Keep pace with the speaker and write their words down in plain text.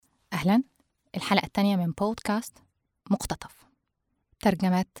أهلاً، الحلقة الثانية من بودكاست قتطف.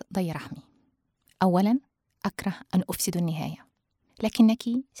 ترجمات رحمي. أولاً، أكره أن أفسد النهاية، لكنك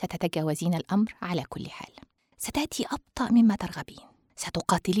ستتجاوزين الأمر على كل حال. ستأتي أبطأ مما ترغبين،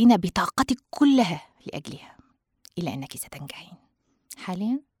 ستقاتلين بطاقتك كلها لأجلها، إلا أنك ستنجحين.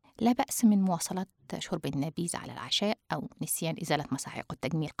 حالياً لا بأس من مواصلة شرب النبيذ على العشاء أو نسيان إزالة مساحيق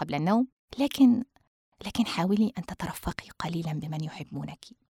التجميل قبل النوم، لكن حاولي أن تترفقي قليلاً بمن يحبونك.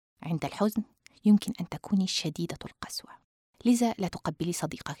 عند الحزن يمكن أن تكوني شديدة القسوة، لذا لا تقبلي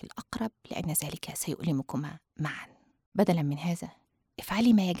صديقك الأقرب لأن ذلك سيؤلمكما معا. بدلاً من هذا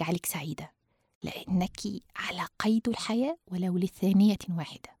افعلي ما يجعلك سعيدة، لأنك على قيد الحياة ولو لثانية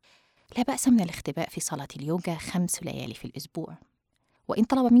واحدة. لا بأس من الاختباء في صالة اليوغا 5 ليالي في الأسبوع. وإن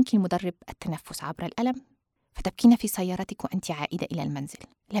طلب منك المدرب التنفس عبر الألم فتبكين في سيارتك وأنت عائدة إلى المنزل،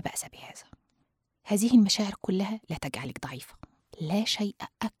 لا بأس بهذا. هذه المشاعر كلها لا تجعلك ضعيفة. لا شيء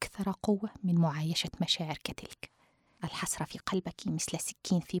أكثر قوة من معايشة مشاعر كتلك. الحسرة في قلبك مثل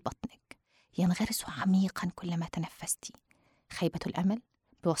سكين في بطنك، ينغرس عميقا كلما تنفست. خيبة الأمل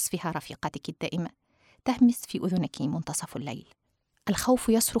بوصفها رفيقتك الدائمة تهمس في أذنك منتصف الليل. الخوف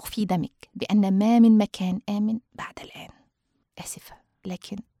يصرخ في دمك بأن ما من مكان آمن بعد الآن. آسفة،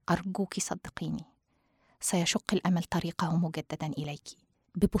 لكن أرجوك صدقيني، سيشق الأمل طريقه مجددا إليك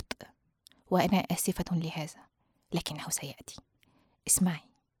ببطء، وأنا آسفة لهذا، لكنه سيأتي. اسمعي،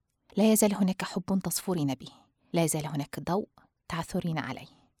 لا يزال هناك حب تصفرين به، لا يزال هناك ضوء تعثرين عليه.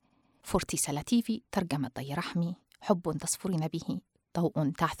 فورتي سلاتيفي ترجمة رحمي. حب تصفرين به، ضوء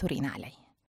تعثرين عليه.